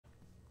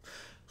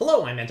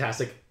Hello, I'm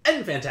Mantastic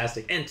and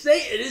Fantastic, and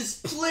today it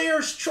is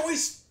Player's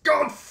Choice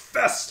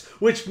Godfest,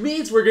 which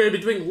means we're going to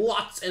be doing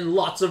lots and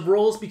lots of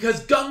rolls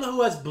because Gung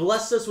Ho has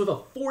blessed us with a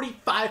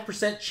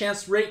 45%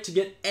 chance rate to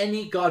get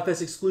any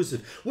Godfest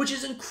exclusive, which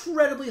is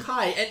incredibly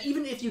high. And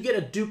even if you get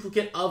a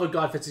duplicate of a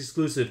Godfest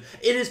exclusive,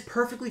 it is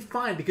perfectly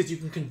fine because you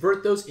can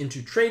convert those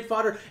into trade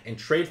fodder, and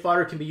trade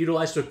fodder can be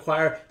utilized to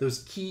acquire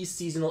those key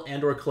seasonal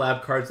and/or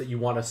collab cards that you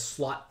want to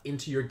slot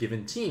into your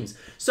given teams.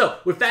 So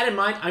with that in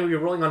mind, I'm going to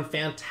be rolling on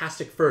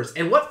Fantastic first.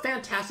 And what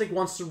Fantastic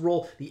wants to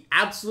roll the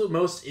absolute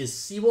most is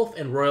Seawolf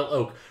and Royal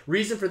Oak.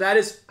 Reason for that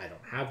is I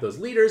don't have those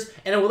leaders,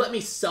 and it will let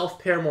me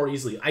self-pair more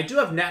easily. I do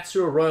have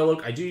Natsuru Royal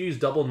Oak, I do use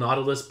double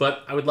Nautilus,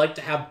 but I would like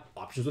to have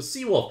options with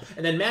Seawolf.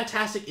 And then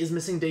Mantastic is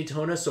missing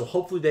Daytona, so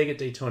hopefully they get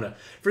Daytona.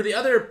 For the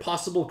other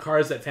possible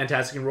cards that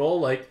Fantastic can roll,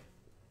 like,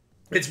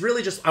 it's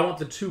really just, I want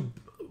the two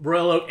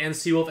Royal Oak and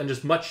Seawolf and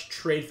just much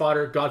trade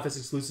fodder, Godfest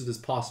exclusive as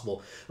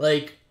possible.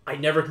 Like, I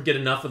never can get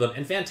enough of them.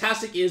 And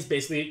Fantastic is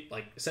basically,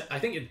 like, I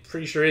think it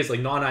pretty sure is, like,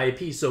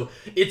 non-IAP, so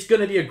it's going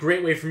to be a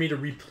great way for me to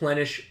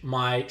replenish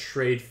my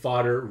trade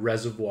fodder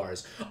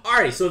reservoirs.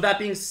 Alright, so with that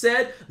being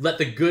said, let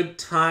the good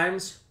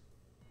times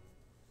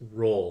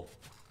roll.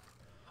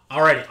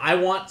 Alrighty, I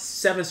want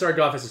 7-star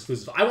Godfest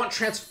exclusive. I want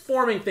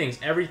transforming things.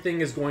 Everything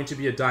is going to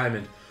be a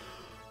diamond.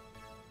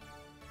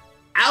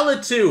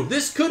 Alitu!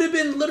 This could have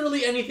been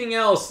literally anything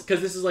else, because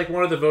this is, like,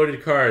 one of the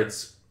voted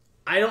cards.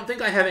 I don't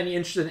think I have any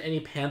interest in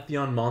any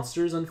Pantheon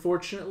monsters,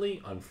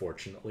 unfortunately.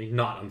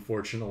 Not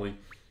unfortunately.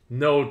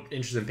 No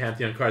interest in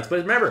Pantheon cards. But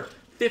remember,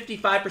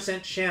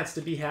 55% chance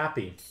to be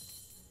happy.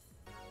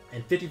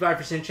 And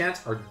 55%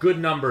 chance are good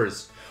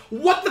numbers.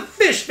 What the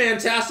fish,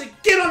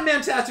 Fantastic? Get on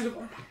Mantastic!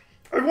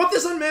 I want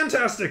this on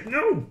Mantastic!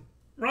 No!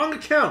 Wrong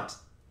account!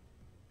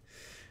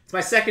 It's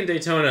my second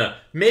Daytona.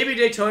 Maybe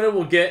Daytona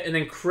will get an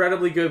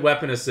incredibly good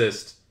weapon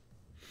assist.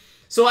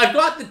 So I've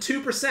got the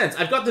 2%.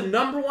 I've got the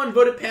 #1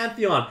 voted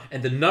Pantheon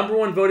and the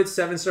 #1 voted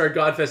 7-star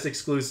Godfest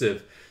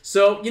exclusive.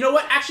 So, you know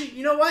what? Actually,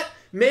 you know what?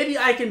 Maybe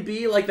I can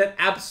be like that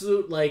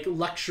absolute, like,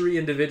 luxury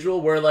individual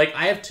where, like,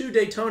 I have 2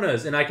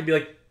 Daytonas and I can be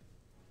like,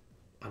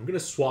 I'm going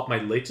to swap my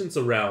latents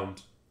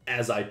around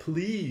as I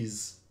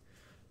please.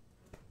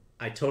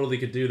 I totally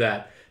could do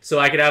that. So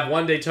I could have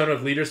 1 Daytona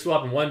of leader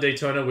swap and 1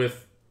 Daytona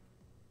with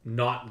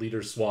not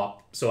leader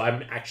swap, so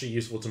I'm actually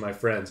useful to my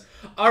friends.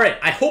 Alright,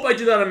 I hope I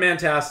do that on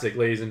Mantastic,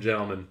 ladies and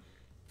gentlemen.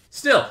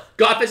 Still,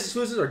 Godfest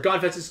exclusives are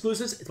Godfest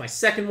exclusives. It's my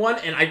second one,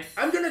 and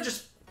I'm gonna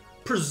just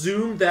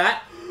presume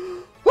that...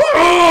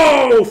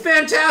 Oh!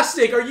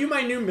 Fantastic! Are you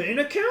my new main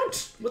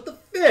account? What the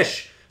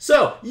fish?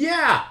 So,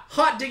 yeah,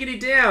 hot diggity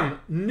damn,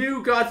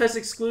 new Godfest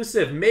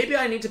exclusive. Maybe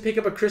I need to pick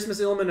up a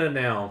Christmas Illumina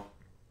now.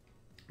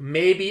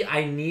 Maybe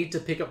I need to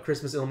pick up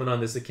Christmas Illumina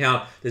on this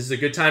account. This is a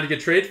good time to get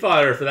trade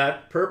fodder for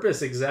that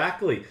purpose.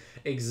 Exactly.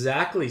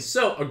 Exactly.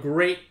 So, a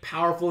great,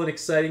 powerful, and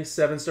exciting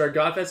 7-star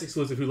Godfest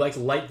exclusive who likes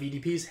light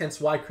VDPs, hence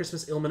why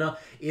Christmas Illumina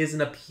is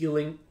an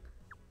appealing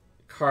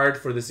card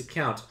for this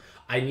account.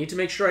 I need to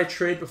make sure I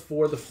trade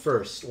before the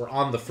 1st, or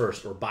on the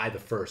 1st, or by the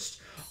 1st.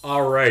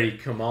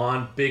 Alrighty, come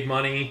on. Big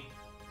money.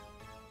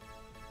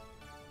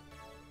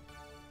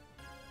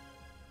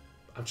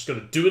 I'm just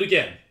going to do it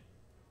again.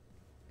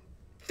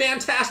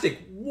 Fantastic!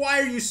 Why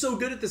are you so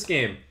good at this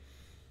game?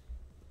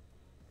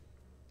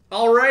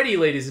 Alrighty,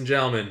 ladies and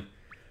gentlemen.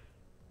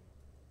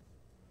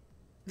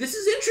 This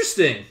is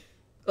interesting.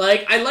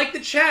 Like, I like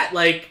the chat.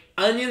 Like,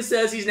 Onion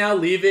says he's now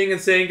leaving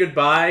and saying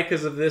goodbye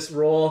because of this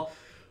roll.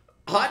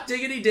 Hot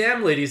diggity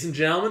damn, ladies and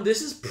gentlemen.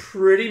 This is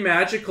pretty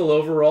magical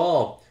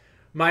overall.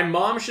 My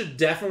mom should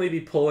definitely be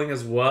pulling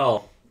as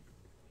well.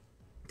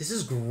 This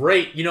is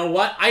great. You know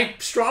what? I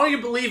strongly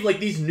believe,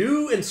 like, these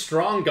new and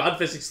strong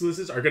Godfest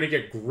exclusives are going to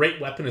get great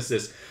weapon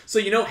assists. So,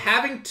 you know,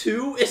 having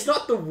 2, it's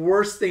not the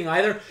worst thing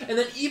either. And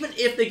then even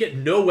if they get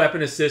no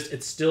weapon assist,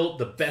 it's still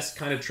the best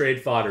kind of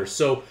trade fodder.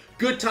 So,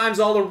 good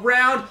times all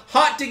around.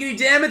 Hot diggity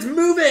damn, it's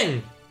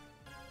moving!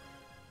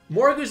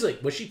 Morgu's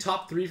like, was she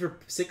top 3 for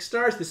 6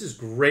 stars? This is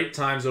great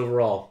times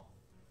overall.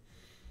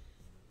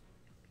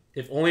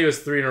 If only it was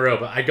 3 in a row,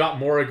 but I got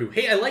Moragu.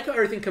 Hey, I like how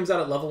everything comes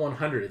out at level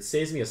 100. It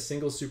saves me a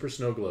single Super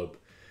Snow Globe.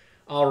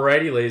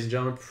 Alrighty, ladies and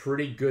gentlemen,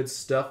 pretty good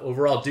stuff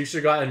overall.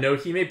 Dukester got a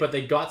no-Hime, but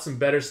they got some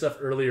better stuff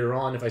earlier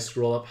on if I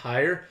scroll up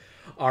higher.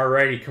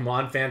 Alrighty, come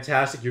on,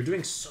 Fantastic. You're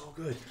doing so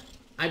good.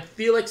 I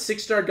feel like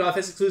 6-star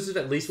Godfest exclusive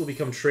at least will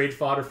become trade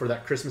fodder for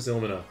that Christmas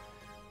Illumina.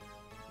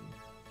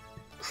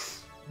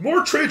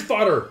 More trade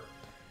fodder!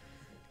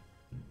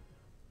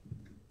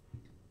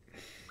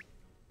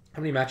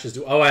 How many matches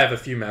do... Oh, I have a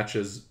few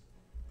matches.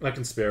 I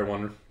can spare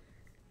one.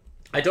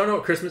 I don't know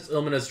what Christmas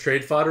Illumina's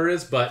trade fodder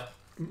is, but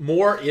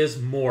more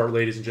is more,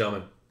 ladies and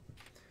gentlemen.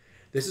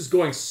 This is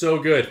going so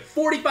good.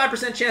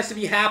 45% chance to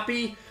be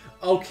happy.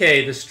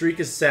 Okay, the streak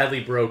is sadly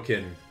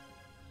broken.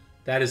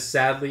 That is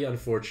sadly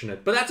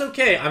unfortunate. But that's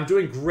okay. I'm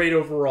doing great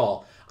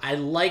overall. I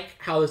like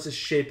how this is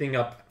shaping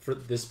up for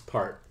this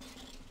part.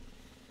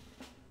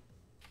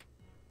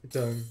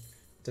 Dun,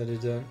 dun, dun,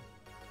 dun.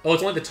 Oh,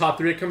 it's only the top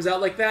 3 that comes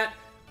out like that?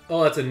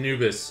 Oh, that's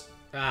Anubis.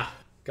 Ah,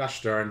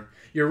 gosh darn.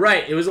 You're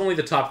right. It was only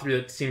the top 3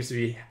 that seems to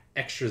be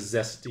Extra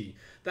zesty.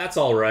 That's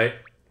alright.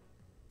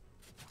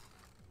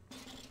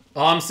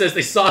 Says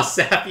they saw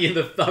Sappy in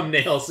the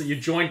thumbnail, so you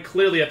joined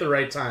clearly at the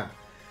right time.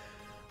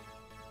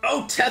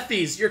 Oh,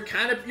 Tethies,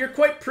 you're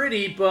quite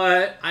pretty,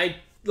 but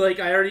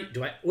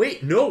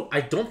wait, no,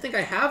 I don't think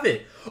I have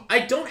it. I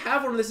don't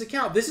have one on this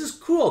account. This is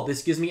cool.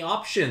 This gives me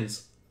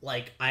options.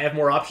 Like, I have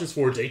more options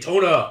for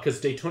Daytona, because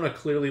Daytona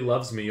clearly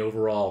loves me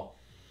overall.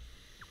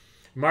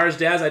 Mars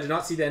Daz, I did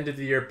not see the end of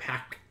the year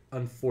pack,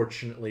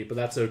 unfortunately, but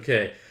that's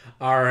okay.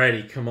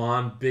 Alrighty, come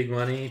on, big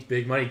money,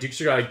 big money.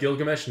 Dukester got a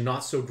Gilgamesh,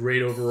 not so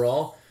great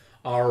overall.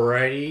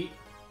 Alrighty.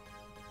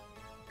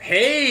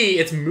 Hey,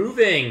 it's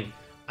moving!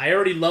 I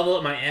already leveled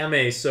up my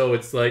Ame, so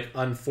it's like,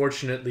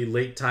 unfortunately,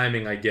 late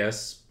timing, I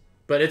guess.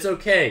 But it's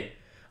okay.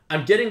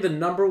 I'm getting the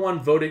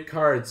 #1 voted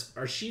cards.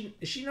 Is she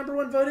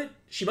 #1 voted?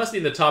 She must be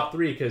in the top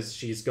 3 because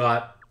she's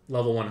got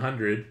level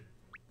 100.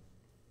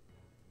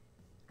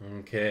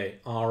 Okay,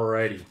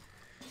 alrighty.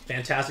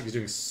 Fantastic is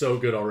doing so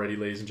good already,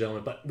 ladies and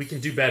gentlemen, but we can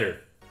do better.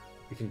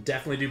 We can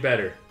definitely do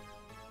better.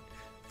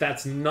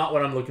 That's not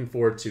what I'm looking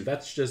forward to.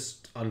 That's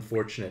just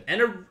unfortunate.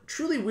 And a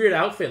truly weird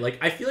outfit. Like,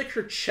 I feel like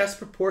her chest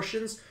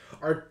proportions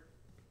are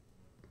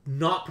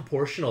not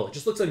proportional. It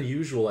just looks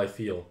unusual, I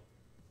feel.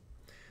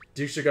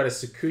 Dukester got a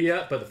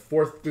Sakuya, but the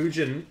fourth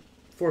Fujin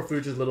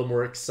is a little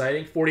more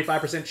exciting.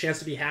 45% chance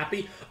to be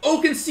happy.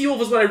 Oak and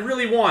Seawolf is what I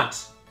really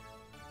want.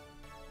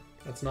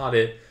 That's not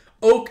it.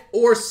 Oak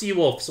or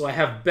Seawolf, so I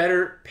have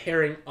better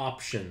pairing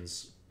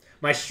options.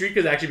 My streak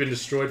has actually been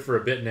destroyed for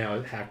a bit now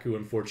at Haku,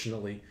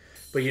 unfortunately.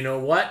 But you know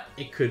what?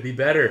 It could be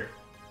better.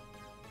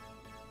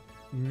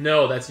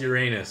 No, that's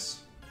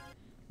Uranus.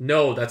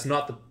 No, that's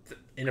not the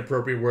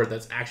inappropriate word.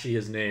 That's actually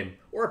his name.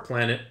 Or a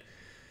planet.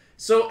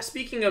 So,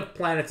 speaking of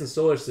planets and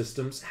solar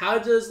systems, how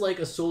does, like,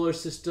 a solar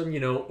system, you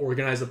know,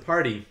 organize a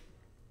party?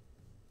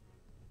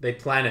 They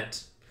plan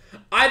it.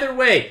 Either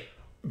way,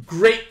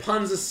 great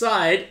puns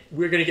aside,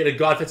 we're going to get a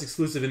Godfest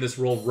exclusive in this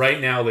role right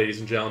now,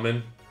 ladies and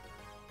gentlemen.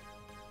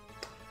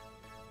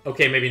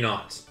 Okay, maybe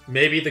not.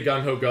 Maybe the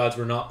Gung-Ho gods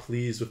were not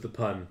pleased with the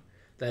pun.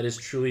 That is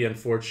truly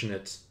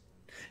unfortunate.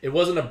 It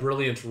wasn't a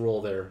brilliant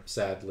roll there,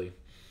 sadly.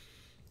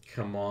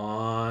 Come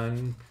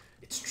on.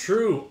 It's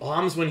true.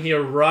 Oms, when he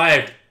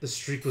arrived, the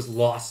streak was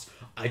lost.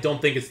 I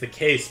don't think it's the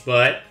case,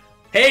 but...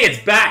 Hey,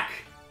 it's back!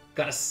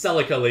 Got a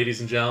Celica,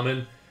 ladies and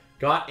gentlemen.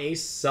 Got a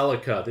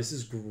Celica. This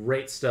is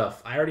great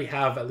stuff. I already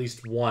have at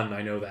least one,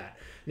 I know that.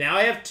 Now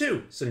I have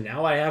 2. So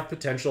now I have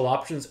potential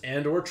options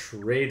and or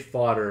trade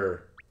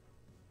fodder.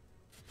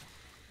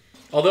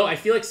 Although I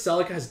feel like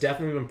Celica has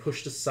definitely been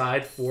pushed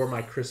aside for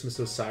my Christmas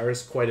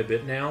Osiris quite a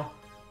bit now.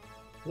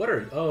 What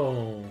are...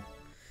 Oh...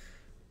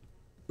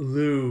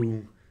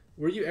 Lou.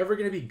 Were you ever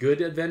going to be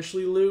good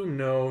eventually, Lou?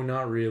 No,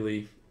 not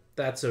really.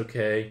 That's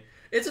okay.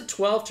 It's a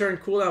 12-turn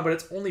cooldown, but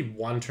it's only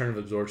 1 turn of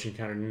absorption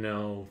counter.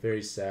 No,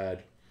 very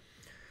sad.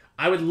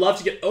 I would love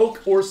to get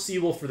Oak or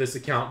Seawolf for this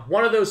account.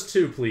 One of those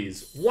 2,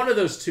 please. One of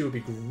those 2 would be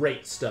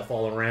great stuff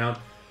all around.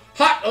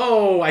 Hot!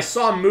 Oh, I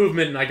saw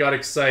movement and I got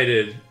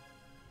excited.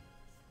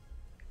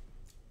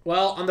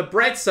 Well, on the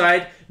bright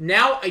side,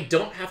 now I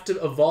don't have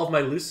to evolve my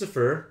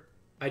Lucifer.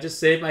 I just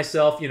saved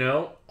myself, you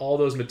know, all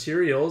those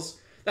materials.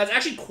 That's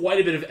actually quite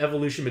a bit of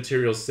evolution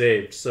materials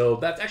saved, so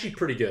that's actually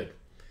pretty good.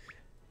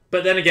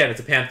 But then again, it's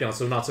a Pantheon,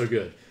 so not so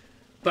good.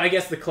 But I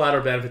guess the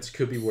collateral benefits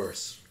could be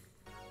worse.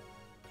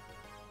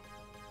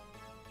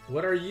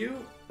 What are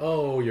you?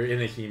 Oh, you're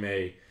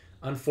Inahime.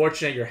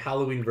 Unfortunate, your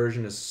Halloween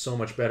version is so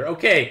much better.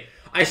 Okay,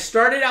 I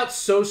started out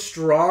so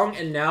strong,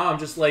 and now I'm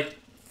just, like,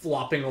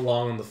 flopping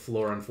along on the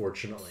floor,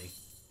 unfortunately.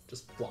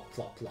 Just flop,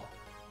 flop, flop.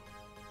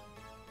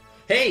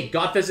 Hey,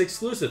 Godfest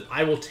exclusive.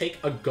 I will take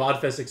a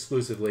Godfest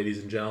exclusive, ladies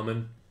and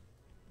gentlemen.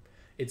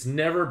 It's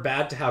never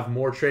bad to have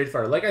more trade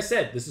fire. Like I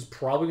said, this is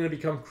probably going to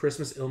become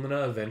Christmas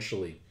Ilmina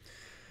eventually.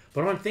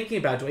 But what I'm thinking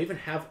about, do I even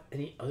have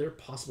any other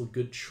possible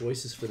good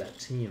choices for that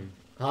team?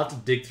 I'll have to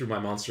dig through my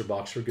monster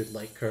box for good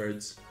light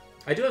cards.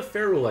 I do have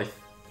Fair Rule, I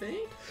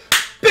think.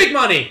 Big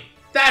money!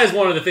 That is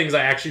one of the things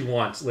I actually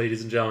want,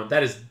 ladies and gentlemen.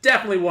 That is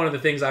definitely one of the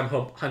things I'm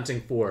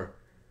hunting for.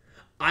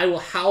 I will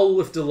howl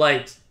with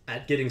delight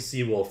at getting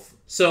Seawolf.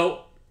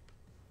 So,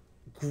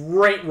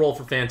 great roll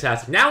for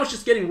Fantastic. Now it's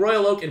just getting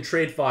Royal Oak and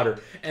trade fodder.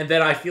 And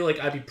then I feel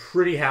like I'd be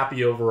pretty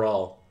happy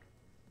overall.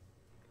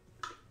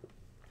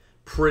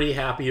 Pretty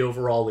happy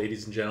overall,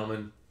 ladies and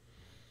gentlemen.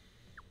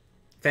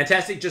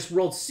 Fantastic just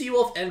rolled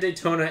Seawolf and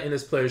Daytona in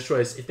this player's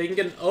choice. If they can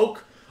get an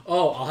Oak,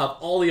 oh, I'll have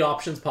all the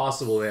options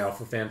possible now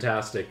for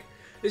Fantastic.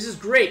 This is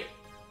great.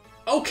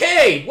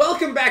 Okay,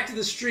 welcome back to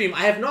the stream.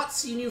 I have not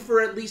seen you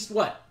for at least,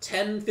 what,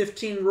 10,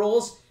 15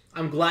 rolls?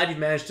 I'm glad you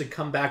managed to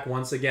come back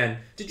once again.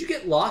 Did you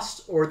get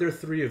lost, or are there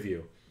 3 of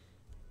you?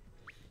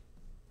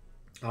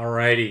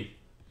 Alrighty.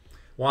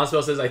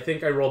 Wanswell says, I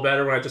think I roll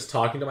better when I'm just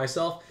talking to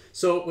myself.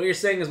 So what you're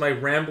saying is my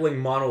rambling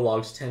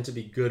monologues tend to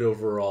be good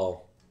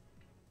overall.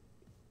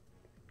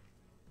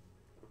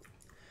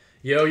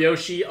 Yo,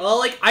 Yoshi. Oh,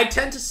 like, I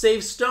tend to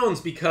save stones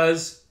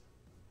because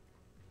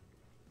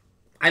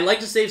I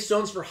like to save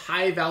stones for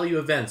high-value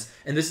events.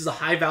 And this is a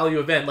high-value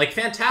event. Like,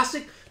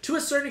 Fantastic to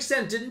a certain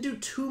extent, didn't do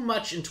too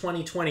much in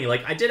 2020.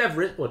 Like, I did have,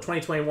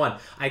 2021.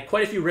 I had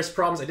quite a few wrist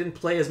problems. I didn't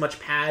play as much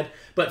pad,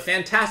 but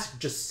Mantastic'c,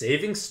 just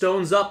saving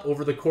stones up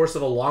over the course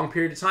of a long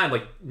period of time.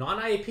 Like,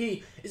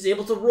 non-IAP is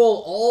able to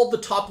roll all the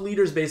top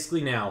leaders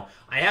basically now.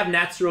 I have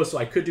Natsuro, so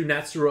I could do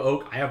Natsuro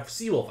Oak. I have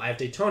Seawolf. I have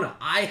Daytona.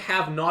 I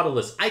have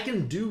Nautilus. I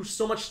can do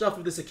so much stuff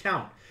with this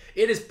account.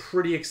 It is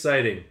pretty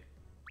exciting.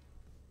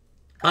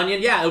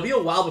 Onion, yeah, it'll be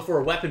a while before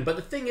a weapon, but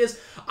the thing is,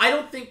 I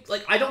don't think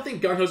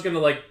Gunho's gonna,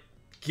 like,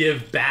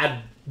 give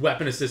bad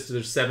weapon assists to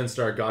their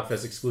 7-star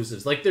Godfest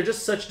exclusives. Like, they're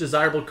just such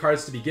desirable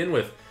cards to begin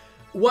with.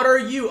 What are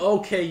you?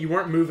 Okay, you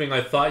weren't moving.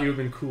 I thought you would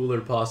have been cooler,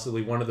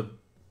 possibly. One of the...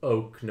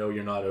 Oak. No,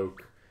 you're not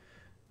Oak.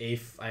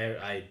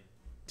 I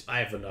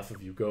have enough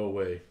of you. Go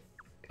away.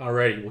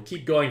 Alrighty, we'll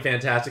keep going,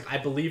 Mantastic'c. I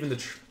believe in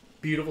the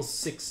beautiful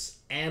 6-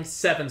 and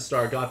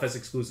 7-star Godfest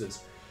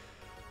exclusives.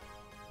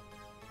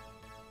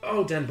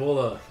 Oh,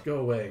 Denbola, go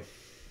away.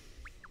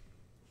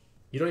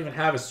 You don't even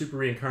have a super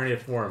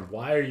reincarnated form.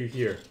 Why are you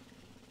here?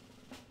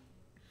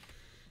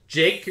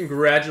 Jake,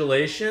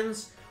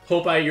 congratulations.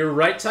 Hope you're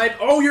right type.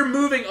 Oh, you're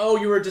moving. Oh,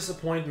 you were a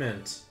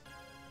disappointment.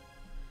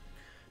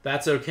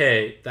 That's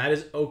okay. That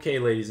is okay,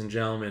 ladies and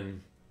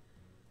gentlemen.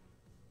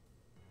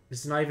 This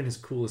is not even his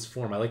coolest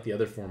form. I like the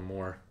other form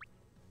more.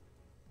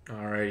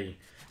 Alrighty.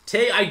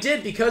 Tay, I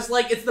did because,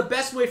 like, it's the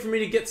best way for me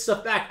to get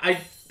stuff back.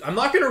 I'm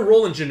not going to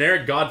roll in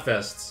generic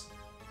Godfests.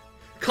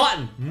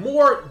 Cotton,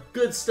 more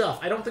good stuff.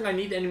 I don't think I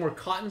need any more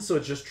cotton, so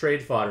it's just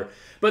trade fodder.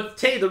 But,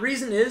 Tay, the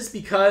reason is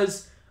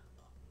because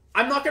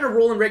I'm not going to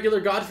roll in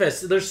regular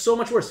Godfest. There's so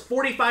much worse.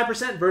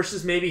 45%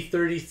 versus maybe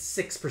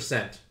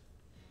 36%.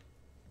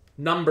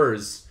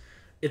 Numbers.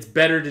 It's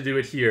better to do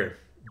it here.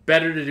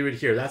 Better to do it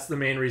here. That's the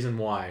main reason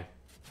why.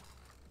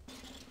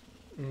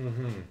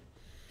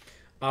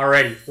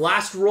 Alrighty,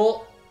 last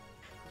roll.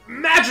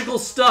 Magical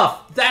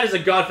stuff! That is a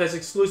Godfest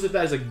exclusive.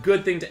 That is a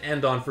good thing to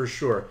end on for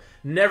sure.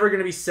 Never going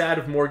to be sad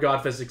with more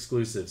Godfest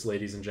exclusives,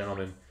 ladies and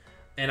gentlemen.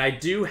 And I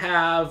do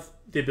have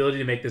the ability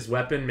to make this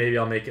weapon. Maybe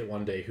I'll make it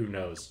one day. Who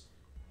knows?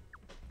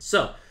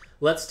 So,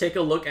 let's take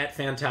a look at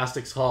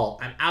Mantastic'c's haul.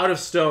 I'm out of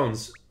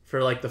stones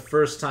for like the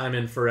first time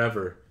in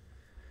forever.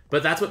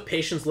 But that's what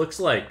patience looks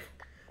like.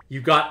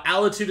 You got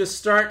Alitude to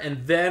start,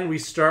 and then we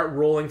start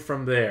rolling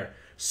from there.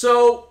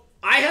 So,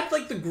 I had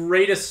like the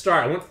greatest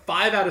start. I went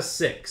 5 out of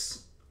 6.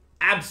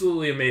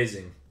 Absolutely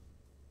amazing.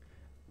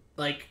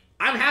 Like,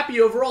 I'm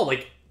happy overall.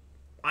 Like,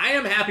 I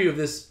am happy with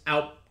this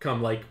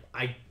outcome. Like,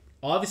 I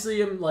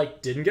obviously am,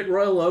 like, didn't get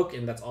Royal Oak,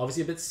 and that's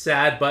obviously a bit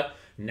sad, but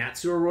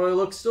Natsuro Royal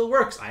Oak still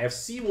works. I have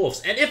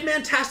Seawolves. And if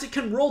Mantastic'c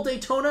can roll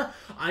Daytona,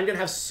 I'm going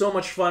to have so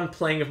much fun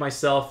playing with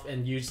myself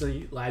and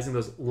utilizing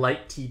those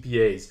light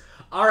TPAs.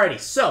 Alrighty,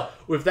 so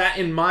with that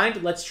in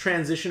mind, let's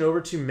transition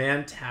over to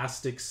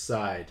Mantastic'c's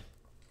side.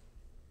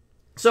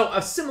 So,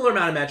 a similar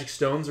amount of magic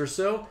stones or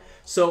so.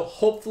 So,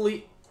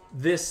 hopefully,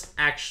 this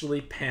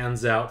actually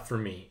pans out for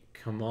me.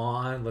 Come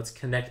on, let's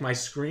connect my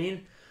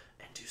screen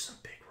and do some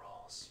big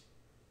rolls.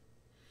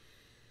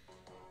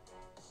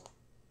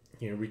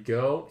 Here we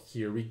go.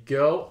 Here we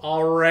go.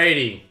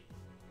 Alrighty.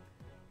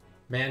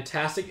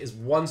 Mantastic'c is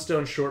 1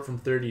 stone short from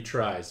 30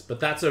 tries, but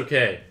that's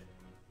okay.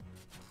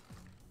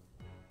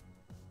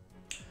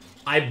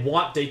 I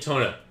want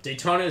Daytona.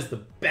 Daytona is the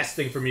best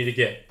thing for me to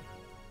get.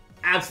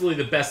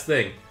 Absolutely the best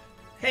thing.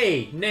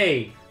 Hey,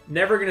 nay.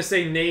 Never gonna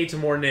say nay to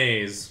more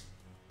nays.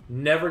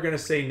 Never gonna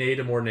say nay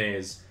to more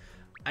nays.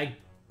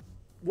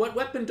 What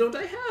weapon don't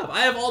I have?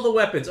 I have all the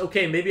weapons.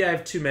 Okay, maybe I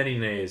have too many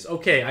nays.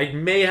 Okay, I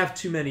may have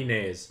too many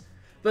nays.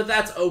 But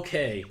that's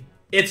okay.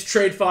 It's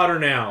trade fodder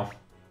now.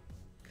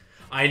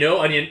 I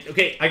know,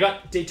 okay, I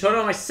got Daytona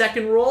on my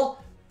second roll.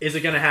 Is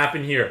it gonna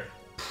happen here?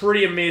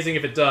 Pretty amazing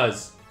if it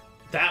does.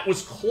 That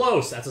was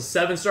close. That's a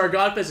 7-star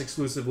Godfest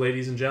exclusive,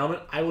 ladies and gentlemen.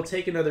 I will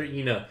take another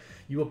Ina.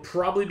 You will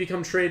probably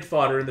become trade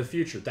fodder in the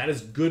future. That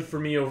is good for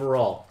me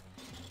overall.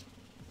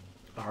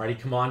 Alrighty,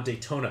 come on,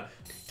 Daytona.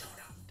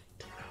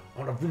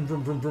 Oh, no, vroom,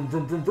 vroom, vroom, vroom,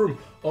 vroom, vroom, vroom.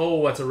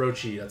 Oh, that's a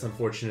Orochi. That's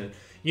unfortunate.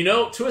 You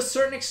know, to a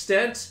certain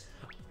extent,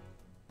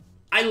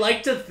 I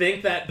like to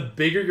think that the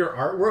bigger your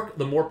artwork,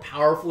 the more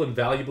powerful and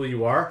valuable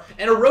you are.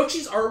 And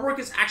Orochi's artwork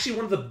is actually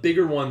one of the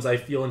bigger ones, I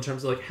feel, in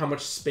terms of like how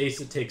much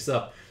space it takes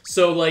up.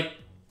 So, like,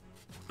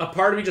 a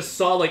part of me just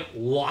saw, like,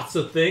 lots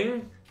of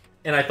thing,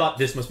 and I thought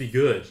this must be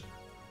good.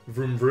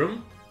 Vroom,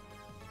 vroom.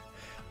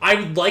 I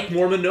would like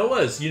more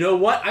Manoas. You know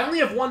what? I only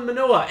have 1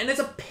 Manoa, and it's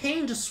a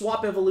pain to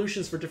swap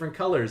evolutions for different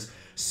colors.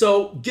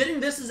 So getting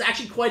this is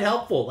actually quite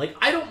helpful. Like,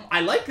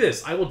 I like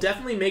this. I will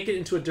definitely make it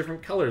into a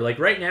different color. Like,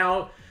 right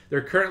now,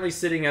 they're currently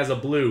sitting as a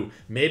blue.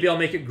 Maybe I'll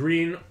make it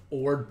green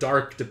or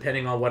dark,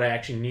 depending on what I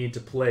actually need to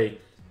play.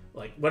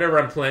 Like, whatever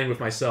I'm playing with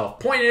myself.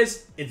 Point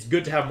is, it's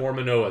good to have more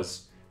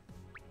Manoas.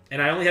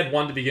 And I only had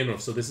 1 to begin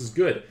with, so this is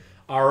good.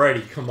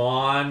 Alrighty, come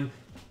on.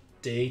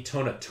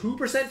 Daytona.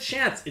 2%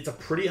 chance. It's a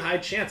pretty high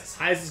chance. As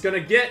high as it's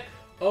gonna get.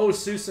 Oh,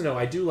 Susanoo,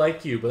 I do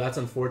like you, but that's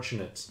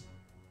unfortunate.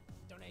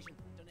 Donation.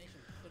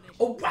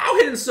 Oh, wow,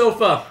 Hidden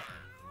Sofa!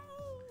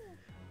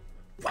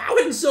 Wow,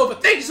 Hidden Sofa!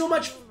 Thank you so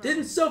much,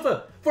 Hidden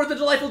Sofa, for the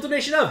delightful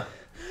donation of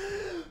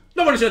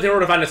No one is going to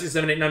order 5, not 6,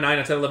 7, 8,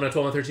 9, 10, 11,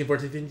 12, 13,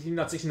 14, 15,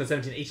 not 16, not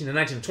 17, 18,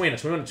 19, 20, not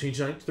 21, not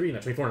 22, not 23,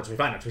 not 24, not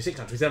 25, not 26,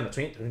 not 27, not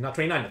 28, not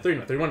 29, not 30,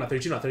 not 31, not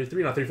 32, not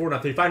 33, not 34,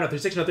 not 35, not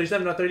 36, not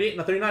 37, not 38,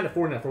 not 39, not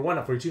 40, not 41,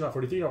 not 42, not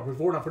 43, not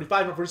 44, not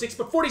 45, not 46,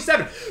 but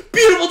 47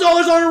 beautiful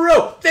dollars on a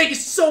row. Thank you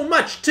so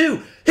much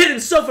to Hidden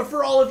Sofa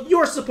for all of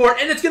your support,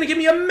 and it's going to give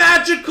me a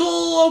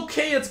magical,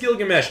 okay, it's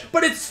Gilgamesh,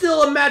 but it's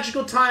still a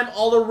magical time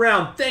all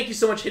around. Thank you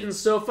so much, Hidden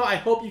Sofa. I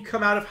hope you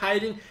come out of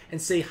hiding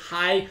and say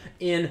hi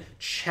in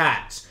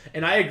chat.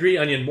 And I agree,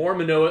 Onion,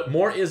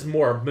 more is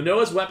more.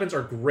 Manoa's weapons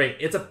are great.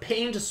 It's a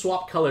pain to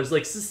swap colors.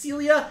 Like,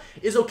 Cecilia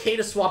is okay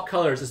to swap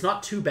colors. It's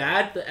not too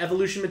bad. The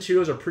evolution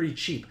materials are pretty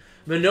cheap.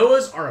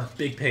 Manoa's are a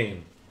big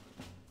pain.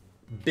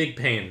 Big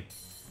pain.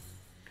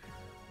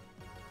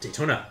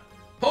 Daytona.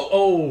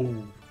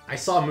 Oh! I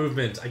saw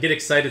movement. I get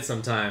excited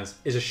sometimes.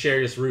 Is a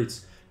Sharius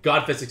Roots.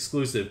 Godfest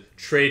exclusive.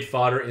 Trade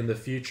fodder in the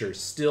future.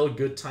 Still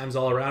good times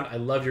all around. I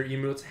love your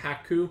emotes,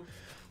 Haku.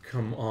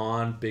 Come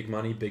on. Big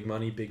money, big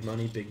money, big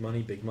money, big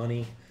money, big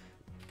money.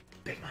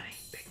 Big money,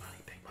 big money,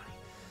 big money.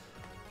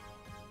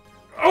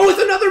 Oh,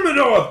 it's another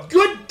Manoa!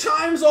 Good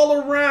times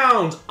all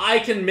around! I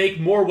can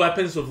make more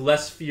weapons with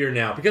less fear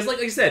now. Because like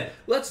I said,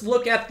 let's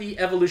look at the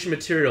evolution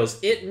materials.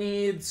 It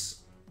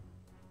needs...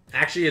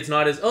 Actually, it's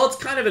not as... Oh, it's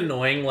kind of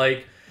annoying.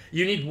 Like,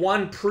 you need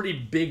one pretty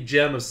big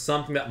gem of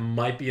something that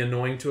might be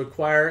annoying to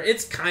acquire.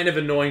 It's kind of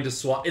annoying to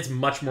swap. It's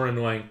much more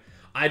annoying.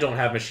 I don't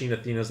have Machine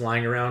Athenas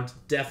lying around.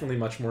 Definitely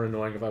much more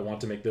annoying if I want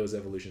to make those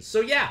evolutions.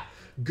 So yeah,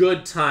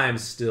 good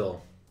times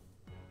still.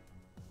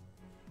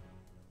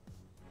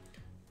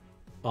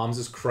 Bombs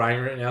is crying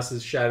right now,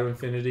 says Shadow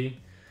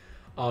Infinity.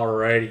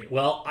 Alrighty.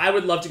 Well, I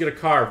would love to get a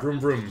car. Vroom,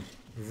 vroom.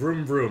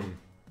 Vroom, vroom.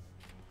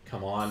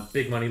 Come on.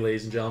 Big money,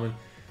 ladies and gentlemen.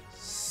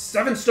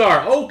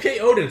 7-star. Okay,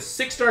 Odin.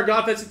 6-star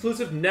Godfest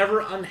exclusive.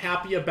 Never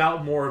unhappy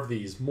about more of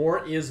these.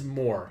 More is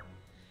more.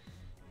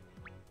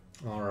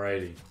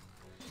 Alrighty.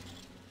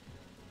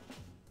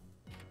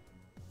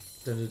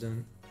 Dun, dun,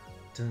 dun,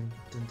 dun,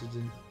 dun, dun,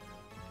 dun.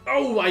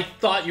 Oh, I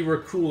thought you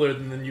were cooler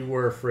than you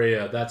were,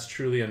 Freya. That's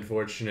truly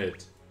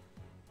unfortunate.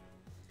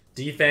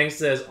 Defang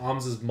says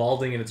Oms is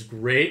malding and it's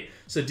great.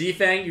 So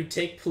Defang, you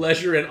take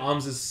pleasure in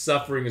Oms'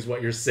 suffering is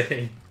what you're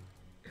saying.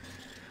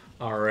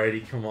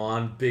 Alrighty, come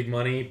on. Big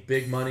money,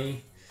 big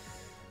money.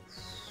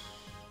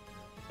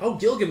 Oh,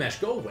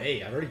 Gilgamesh, go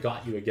away. I already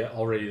got you again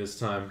already this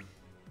time.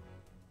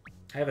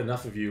 I have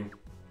enough of you.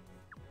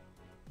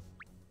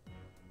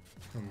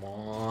 Come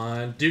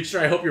on. Dukester,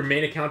 I hope your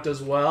main account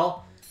does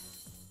well.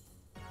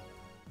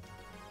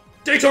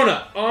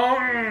 Daytona!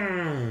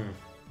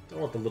 Don't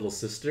want the little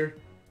sister.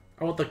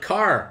 I want the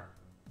car.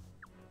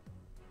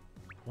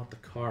 I want the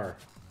car.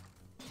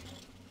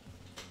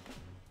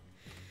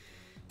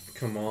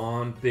 Come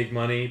on. Big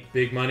money.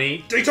 Big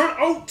money. Daytona!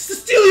 Oh,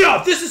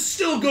 Cecilia! This is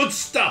still good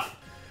stuff!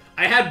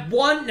 I had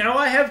one, now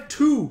I have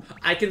two.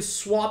 I can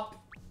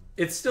swap.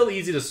 It's still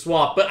easy to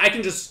swap, but I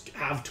can just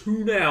have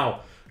two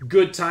now.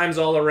 Good times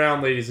all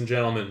around, ladies and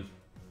gentlemen.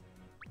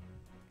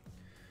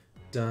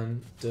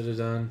 Dun, dun, dun,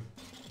 dun,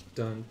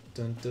 dun,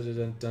 dun, dun,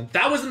 dun, dun.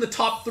 That was in the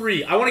top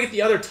 3. I want to get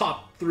the other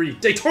top 3.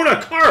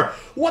 Daytona car!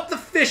 What the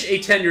fish,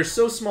 A10? You're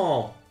so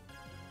small.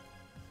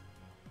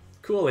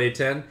 Cool,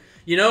 A10.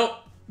 You know,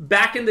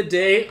 back in the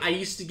day, I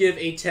used to give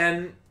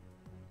A10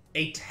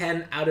 a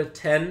 10 out of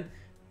 10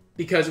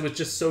 because it was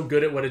just so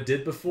good at what it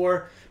did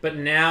before. But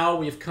now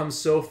we've come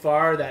so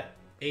far that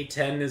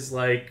A10 is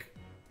like...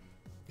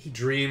 He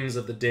dreams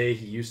of the day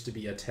he used to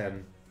be a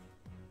 10.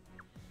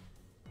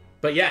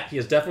 But yeah, he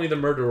is definitely the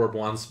Murder Orb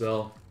wand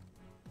spell.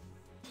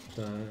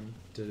 Dun,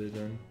 dun,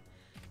 dun,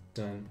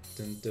 dun,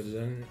 dun, dun,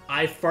 dun.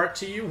 I fart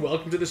to you.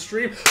 Welcome to the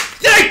stream.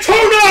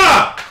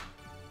 Daytona!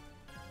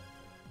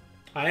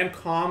 I am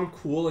calm,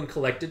 cool, and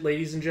collected,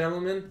 ladies and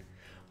gentlemen.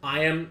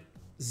 I am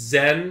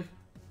zen.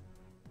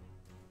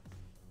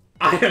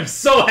 I am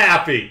so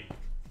happy.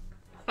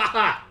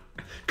 Haha.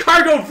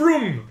 Cargo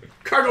vroom.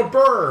 Cargo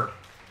burr.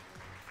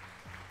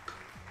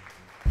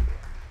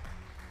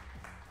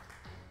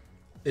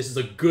 This is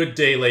a good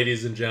day,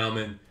 ladies and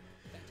gentlemen.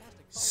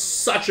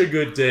 Such a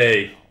good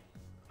day.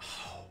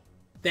 Oh,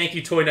 thank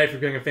you, Toy Knight, for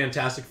being a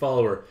fantastic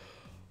follower.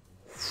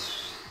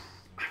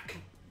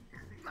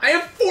 I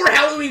have 4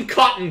 Halloween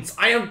cottons.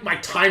 My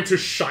time to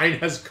shine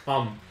has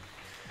come.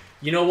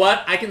 You know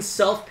what? I can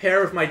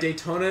self-pair with my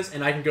Daytonas,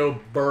 and I can go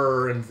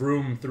burr and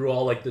vroom through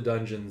all like the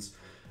dungeons.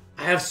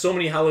 I have so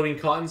many Halloween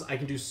cottons. I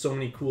can do so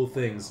many cool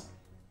things.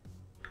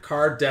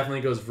 Car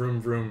definitely goes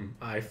vroom vroom.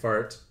 I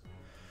fart.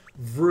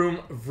 Vroom,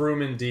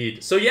 vroom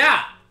indeed. So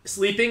yeah,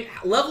 sleeping,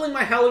 leveling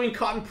my Halloween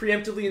cotton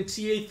preemptively in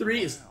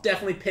TA3 is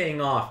definitely paying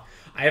off.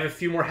 I have a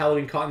few more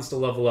Halloween cottons to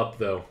level up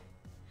though.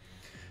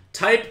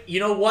 Type,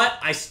 you know what?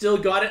 I still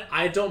got it.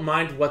 I don't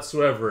mind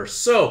whatsoever.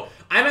 So,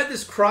 I'm at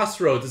this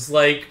crossroads. It's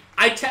like,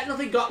 I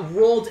technically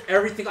rolled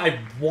everything I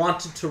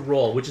wanted to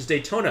roll, which is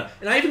Daytona.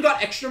 And I even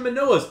got extra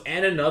Manoas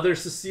and another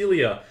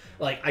Cecilia.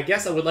 Like, I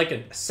guess I would like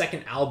a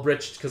second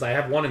Albrecht, because I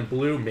have one in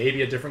blue.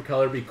 Maybe a different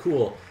color would be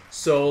cool.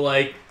 So,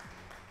 like...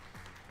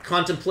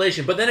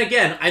 contemplation. But then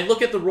again, I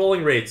look at the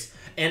rolling rates,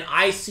 and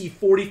I see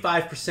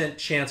 45%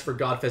 chance for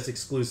Godfest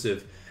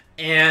exclusive.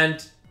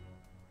 And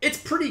it's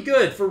pretty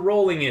good for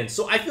rolling in.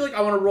 So I feel like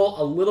I want to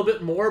roll a little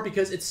bit more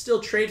because it's still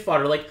trade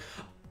fodder. Like,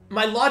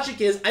 my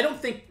logic is I don't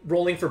think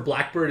rolling for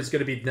Blackbird is going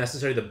to be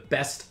necessarily the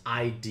best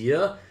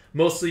idea.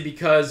 Mostly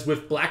because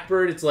with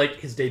Blackbird, it's like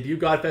his debut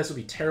Godfest would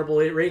be terrible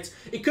rates.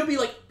 It could be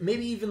like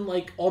maybe even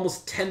like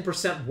almost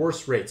 10%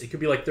 worse rates. It could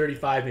be like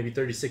 35, maybe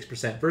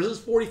 36% versus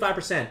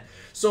 45%.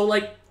 So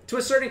like to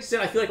a certain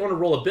extent, I feel like I want to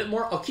roll a bit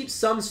more. I'll keep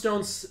some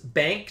stones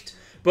banked,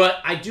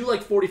 but I do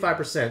like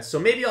 45%. So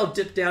maybe I'll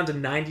dip down to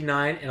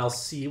 99 and I'll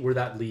see where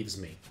that leaves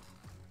me.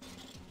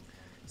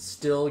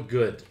 Still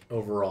good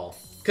overall.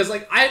 Because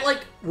like I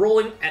like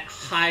rolling at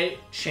high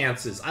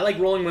chances. I like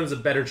rolling when there's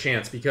a better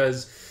chance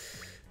because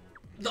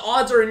the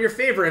odds are in your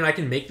favor, and I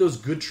can make those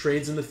good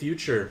trades in the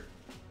future.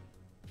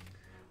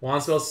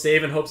 Wanspell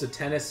save in hopes of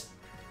tennis.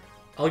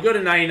 I'll go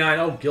to 99.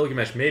 Oh,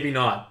 Gilgamesh, maybe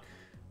not.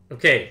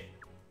 Okay.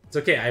 It's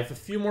okay. I have a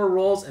few more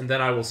rolls, and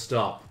then I will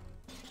stop.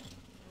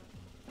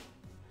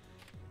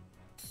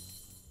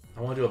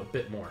 I want to do a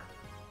bit more.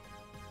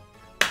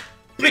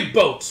 Big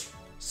boat!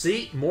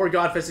 See? More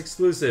Godfest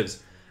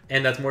exclusives.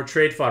 And that's more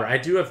trade fodder. I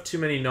do have too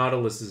many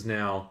Nautiluses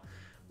now.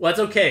 Well,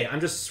 that's okay.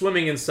 I'm just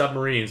swimming in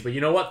submarines. But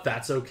you know what?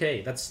 That's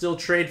okay. That's still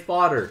trade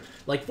fodder.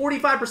 Like,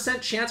 45%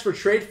 chance for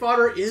trade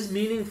fodder is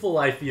meaningful,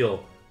 I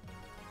feel.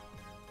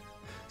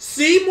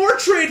 See? More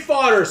trade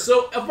fodder!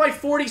 So, of my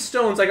 40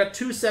 stones, I got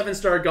 2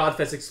 7-star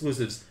Godfest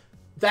exclusives.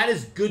 That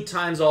is good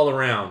times all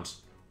around.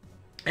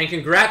 And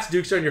congrats,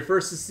 Dukes, on your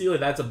first Cecilia.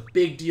 That's a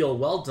big deal.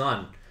 Well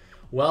done.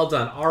 Well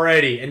done.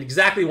 Alrighty. And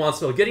exactly,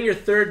 Wansville. Getting your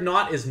 3rd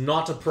knot is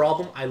not a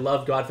problem. I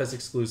love Godfest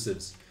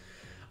exclusives.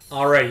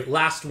 Alright,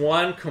 last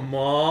one. Come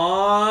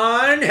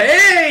on.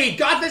 Hey!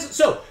 Godfest.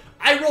 So,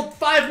 I rolled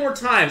 5 more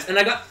times, and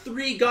I got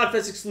 3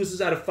 Godfest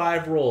exclusives out of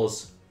 5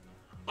 rolls.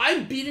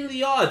 I'm beating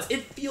the odds.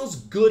 It feels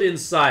good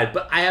inside,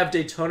 but I have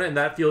Daytona, and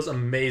that feels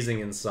amazing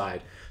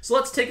inside. So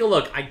let's take a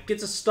look. I get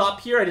to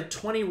stop here. I did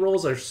 20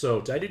 rolls or so.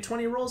 Did I do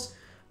 20 rolls?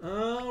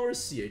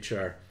 Where's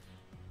CHR?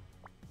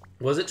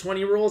 Was it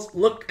 20 rolls?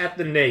 Look at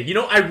the nay. You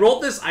know, I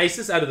rolled this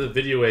Isis out of the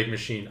video egg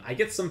machine. I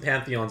get some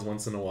Pantheons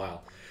once in a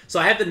while. So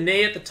I have the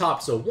nay at the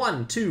top. So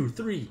 1, 2,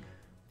 3,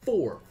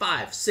 4,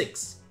 5,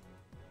 6,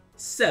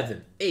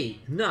 7,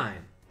 8, 9,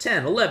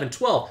 10, 11,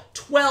 12.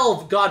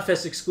 12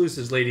 Godfest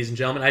exclusives, ladies and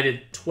gentlemen. I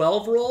did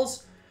 12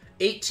 rolls,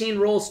 18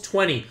 rolls,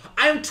 20.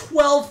 I'm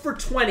 12 for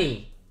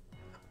 20.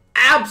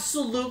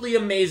 Absolutely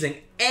amazing.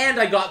 And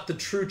I got the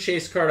true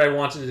chase card I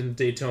wanted in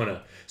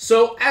Daytona.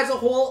 So as a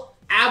whole,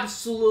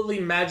 absolutely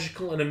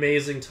magical and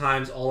amazing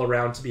times all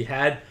around to be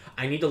had.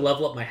 I need to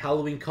level up my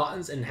Halloween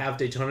cottons and have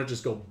Daytona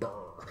just go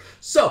brrr.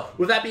 So,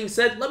 with that being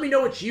said, let me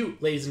know what you,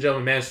 ladies and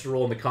gentlemen, managed to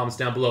roll in the comments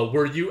down below.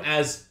 Were you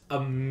as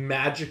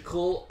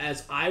magical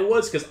as I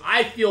was? Because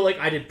I feel like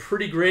I did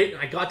pretty great,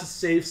 and I got to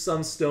save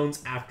some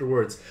stones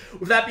afterwards.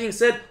 With that being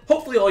said,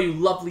 hopefully all you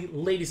lovely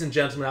ladies and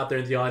gentlemen out there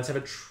in the audience have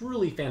a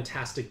truly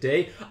fantastic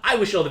day. I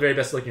wish you all the very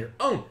best of luck in your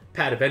own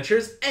pad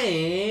adventures,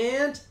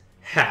 and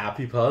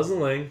happy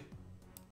puzzling!